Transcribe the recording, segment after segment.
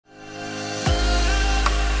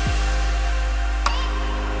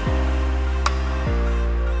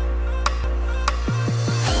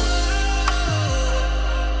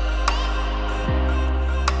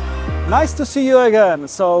Nice to see you again.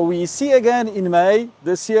 So we see again in May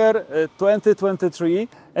this year, 2023.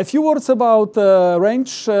 A few words about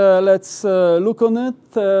range. Let's look on it.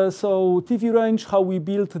 So TV range, how we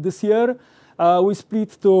built this year. We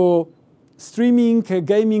split to streaming,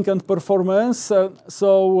 gaming, and performance. Best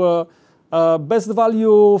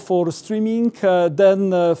value for streaming,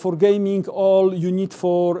 then for gaming, all you need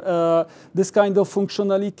for this kind of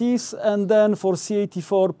functionalities, and then for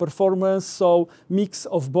C84 performance, so mix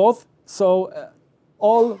of both. So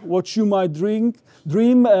all what you might dream,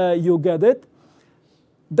 you get it.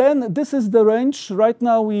 Then this is the range. Right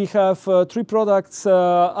now we have 3 products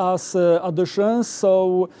as additions.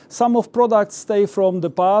 So some of products stay from the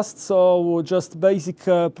past, so just basic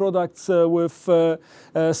products with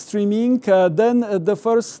streaming. Then the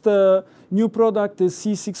first new product is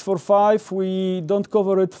C645. We don't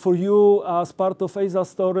cover it for you as part of ASA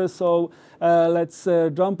story, so let's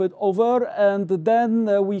jump it over. And then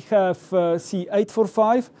we have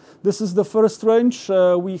C845. This is the first range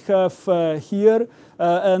we have here.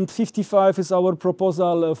 And 55 is our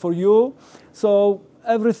proposal for you. So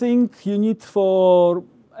everything you need for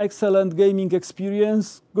excellent gaming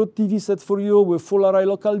experience, good TV set for you with full array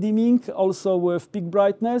local dimming, also with peak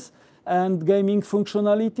brightness and gaming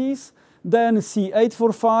functionalities. Then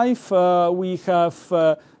C845, we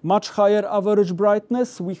have much higher average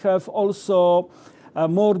brightness. We have also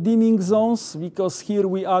more dimming zones because here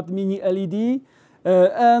we add mini LED.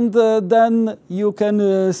 Then you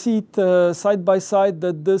can see it side by side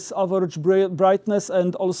that this average brightness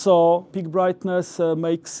and also peak brightness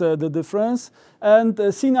makes the difference. And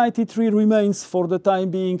C93 remains for the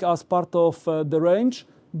time being as part of the range.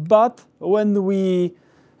 But when you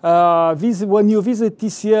visit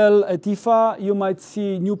TCL at IFA, you might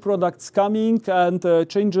see new products coming and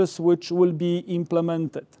changes which will be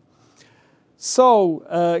implemented. So,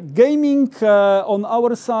 gaming on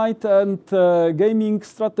our side and gaming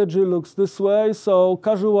strategy looks this way. So,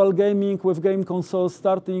 casual gaming with game consoles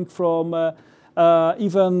starting from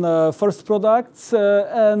even first products.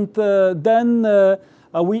 Then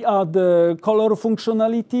we add color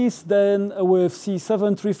functionalities. Then with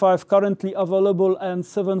C735 currently available and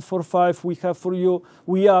 745 we have for you,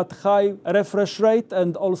 we add high refresh rate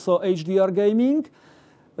and also HDR gaming.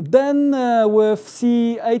 Then with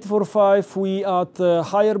C845 we add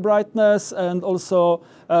higher brightness and also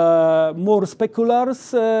more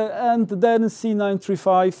speculars, and then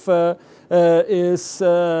C935 is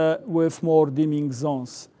with more dimming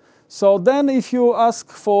zones. So then if you ask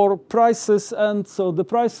for prices, and so the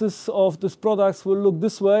prices of these products will look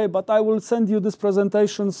this way, but I will send you this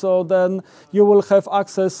presentation so then you will have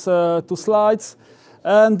access to slides.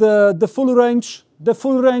 And the full range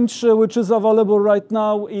which is available right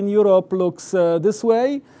now in Europe looks this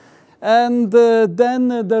way. And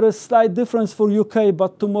then there is slight difference for UK,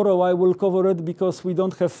 but tomorrow I will cover it because we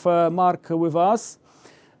don't have Mark with us.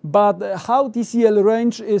 But how TCL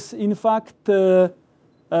range is in fact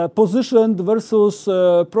positioned versus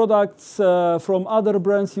products from other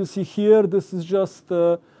brands you see here. This is just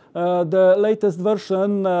the latest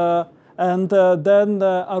version. And then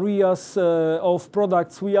areas of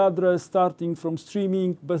products we address, starting from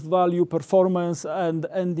streaming, best value, performance, and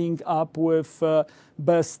ending up with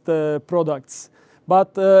best products.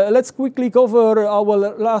 But let's quickly cover our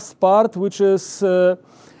last part, which is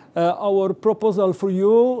our proposal for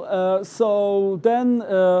you. So then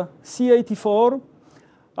C84,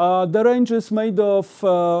 the range is made of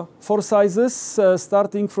 4 sizes,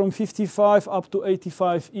 starting from 55 up to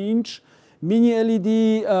 85 inch. Mini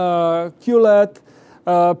LED, QLED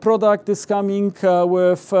product is coming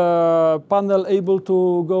with panel able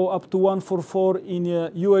to go up to 144 in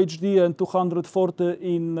UHD and 240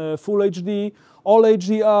 in Full HD. All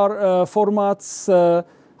HDR formats,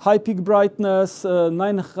 high peak brightness,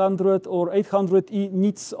 900 or 800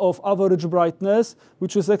 nits of average brightness,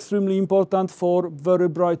 which is extremely important for very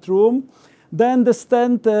bright room. Then the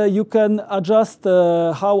stand, you can adjust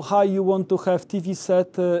how high you want to have TV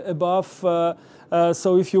set above.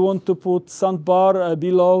 So if you want to put soundbar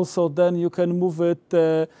below, so then you can move it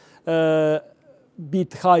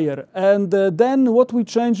bit higher. And then what we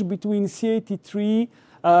change between C83,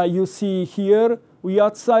 you see here, we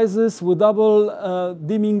add sizes, we double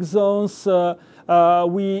dimming zones,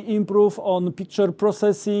 we improve on picture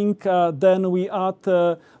processing, then we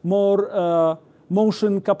add more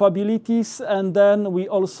motion capabilities, and then we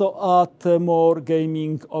also add more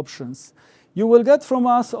gaming options. You will get from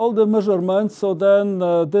us all the measurements, so then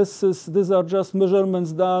these are just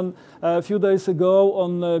measurements done a few days ago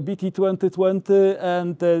on BT 2020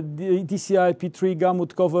 and DCI P3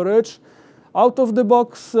 gamut coverage. Out of the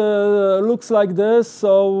box looks like this,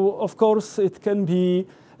 so of course it can be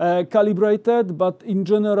calibrated, but in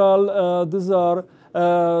general, these are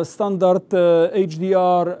standard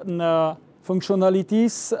HDR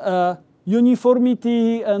functionalities.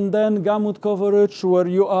 Uniformity and then gamut coverage when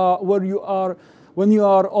you are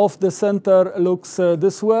off the center looks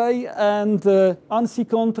this way, and ANSI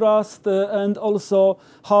contrast and also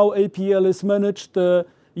how APL is managed,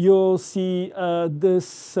 you see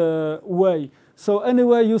this way. So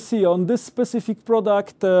anyway, you see on this specific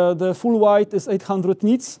product, the full white is 800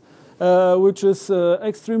 nits, which is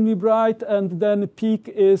extremely bright, and then peak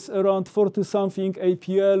is around 40-something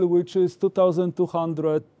APL, which is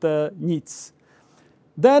 2200 nits.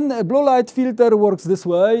 Then a blue light filter works this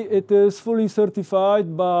way. It is fully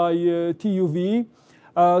certified by TUV.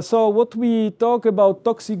 So what we talk about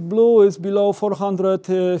toxic blue is below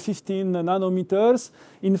 415 nanometers.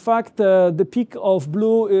 In fact, the peak of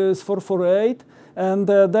blue is 448. And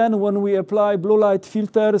then when we apply blue light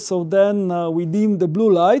filter, so then we dim the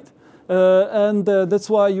blue light. And that's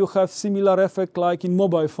why you have similar effect like in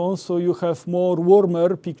mobile phones, so you have more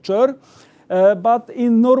warmer picture. But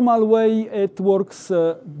in normal way, it works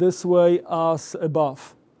this way as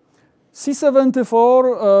above.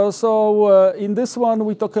 C74, so in this one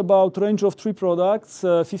we talk about range of 3 products,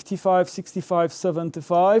 55, 65,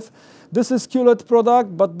 75. This is QLED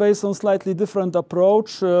product, but based on slightly different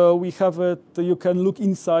approach. We have it, you can look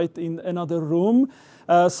inside in another room.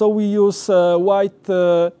 So we use white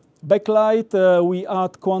backlight, we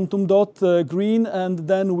add quantum dot green, and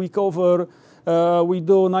then we cover, we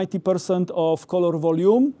do 90% of color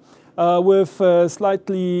volume with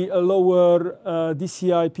slightly lower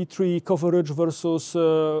DCI P3 coverage versus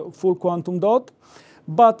full quantum dot.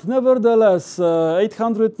 But nevertheless,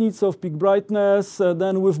 800 nits of peak brightness,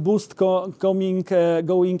 then with boost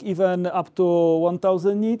going even up to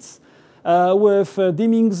 1000 nits, with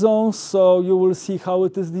dimming zones, so you will see how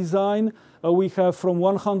it is designed. We have from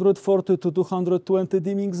 140 to 220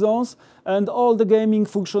 dimming zones, and all the gaming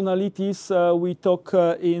functionalities we talk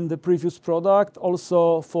in the previous product,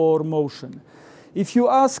 also for motion. If you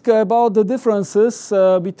ask about the differences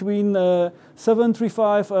between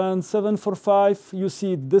 735 and 745, you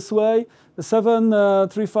see it this way. The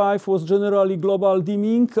 735 was generally global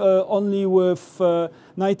dimming, only with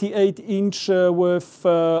 98-inch with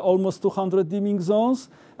almost 200 dimming zones.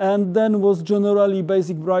 And then was generally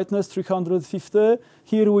basic brightness 350.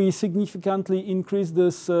 Here we significantly increase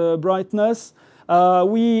this brightness.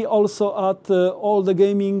 We also add all the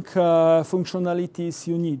gaming functionalities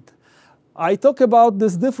you need. I talk about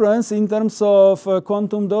this difference in terms of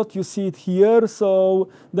quantum dot. You see it here. So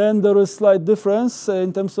then there is slight difference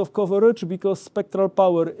in terms of coverage because spectral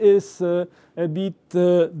power is a bit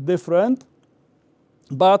different.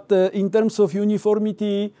 But in terms of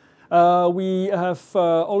uniformity, we have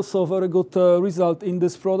also very good result in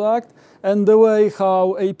this product, and the way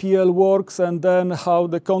how APL works, and then how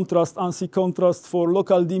the contrast, ANSI contrast for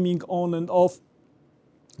local dimming on and off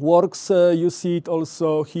works, you see it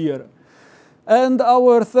also here. And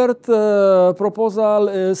our third proposal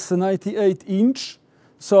is 98-inch.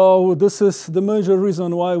 So this is the major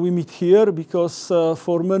reason why we meet here, because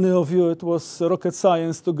for many of you it was rocket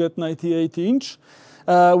science to get 98-inch.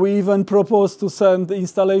 We even proposed to send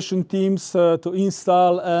installation teams to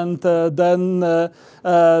install and then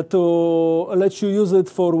to let you use it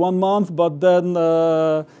for 1 month, but then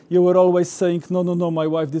you were always saying, no, no, no, my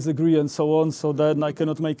wife disagrees and so on, so then I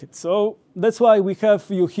cannot make it. So that's why we have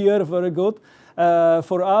you here, very good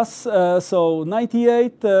for us. So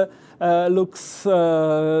 98 looks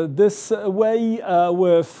this way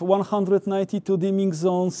with 192 dimming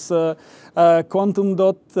zones, quantum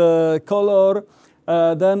dot color.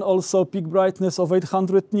 Then also peak brightness of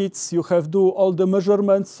 800 nits. You have do all the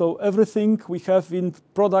measurements, so everything we have in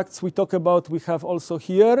products we talk about, we have also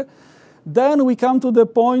here. Then we come to the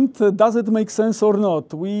point, does it make sense or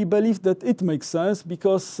not? We believe that it makes sense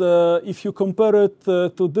because if you compare it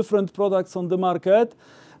to different products on the market,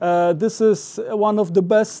 this is one of the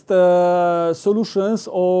best solutions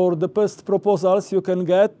or the best proposals you can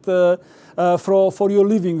get for your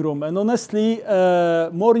living room. And honestly,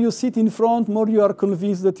 more you sit in front, more you are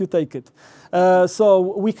convinced that you take it.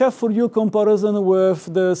 So we have for you comparison with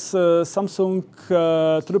this Samsung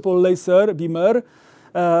triple laser beamer.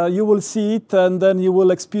 You will see it and then you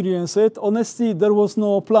will experience it. Honestly, there was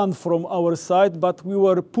no plan from our side, but we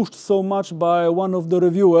were pushed so much by one of the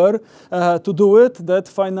reviewer to do it that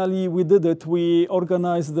finally we did it. We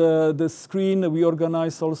organized the screen, we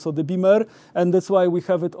organized also the beamer, and that's why we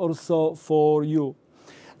have it also for you.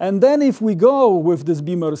 And then if we go with this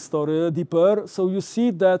Beamer story deeper, so you see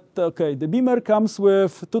that, okay, the Beamer comes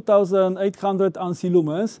with 2,800 ANSI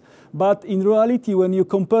lumens, but in reality, when you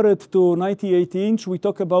compare it to 98-inch, we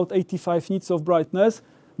talk about 85 nits of brightness.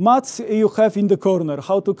 Maths you have in the corner,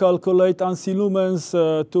 how to calculate ANSI lumens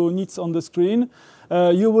to nits on the screen.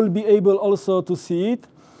 You will be able also to see it.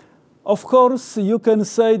 Of course, you can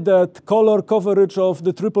say that color coverage of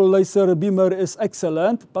the triple laser Beamer is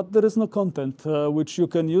excellent, but there is no content which you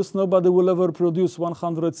can use. Nobody will ever produce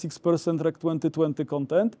 106% Rec 2020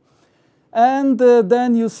 content. And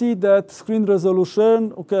then you see that screen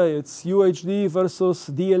resolution, okay, it's UHD versus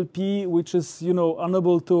DLP, which is,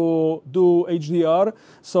 unable to do HDR.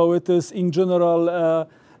 So it is in general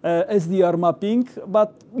SDR mapping,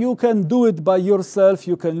 but you can do it by yourself.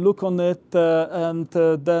 You can look on it, and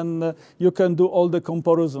then you can do all the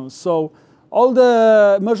comparisons. So all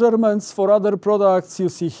the measurements for other products you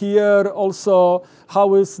see here. Also,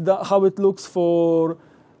 how it looks for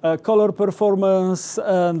color performance,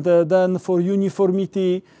 and then for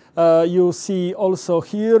uniformity you see also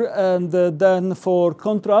here, and then for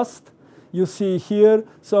contrast you see here.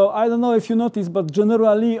 So I don't know if you noticed, but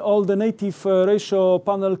generally all the native ratio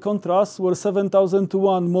panel contrasts were 7,000 to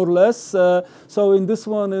 1 more or less. So in this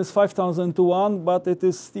one is 5,000 to 1, but it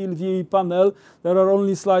is still VE panel. There are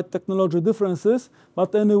only slight technology differences,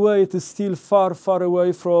 but anyway it is still far, far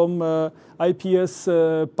away from IPS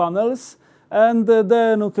panels. And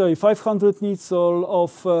then, okay, 500 nits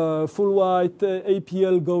of full white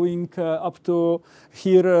APL going up to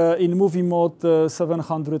here in movie mode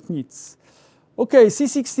 700 nits. Okay,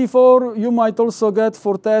 C64 you might also get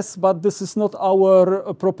for tests, but this is not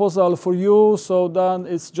our proposal for you. So then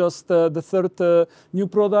it's just the third new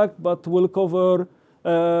product, but will cover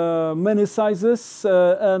many sizes.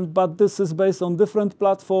 But this is based on different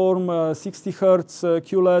platform, 60 Hertz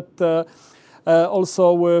QLED,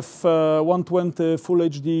 also with 120 Full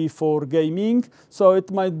HD for gaming. So it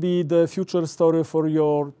might be the future story for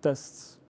your tests.